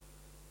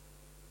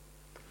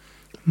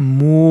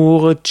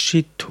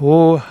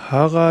मूर्च्छितो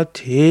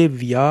हरते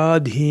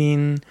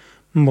व्याधीन्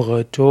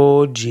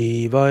मृतो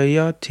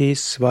जीवयति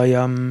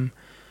स्वयं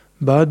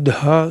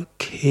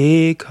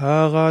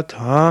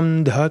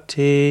बद्धखेकरतां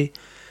धते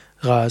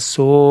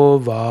रसो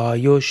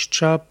वायुश्च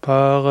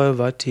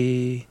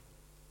पर्वति।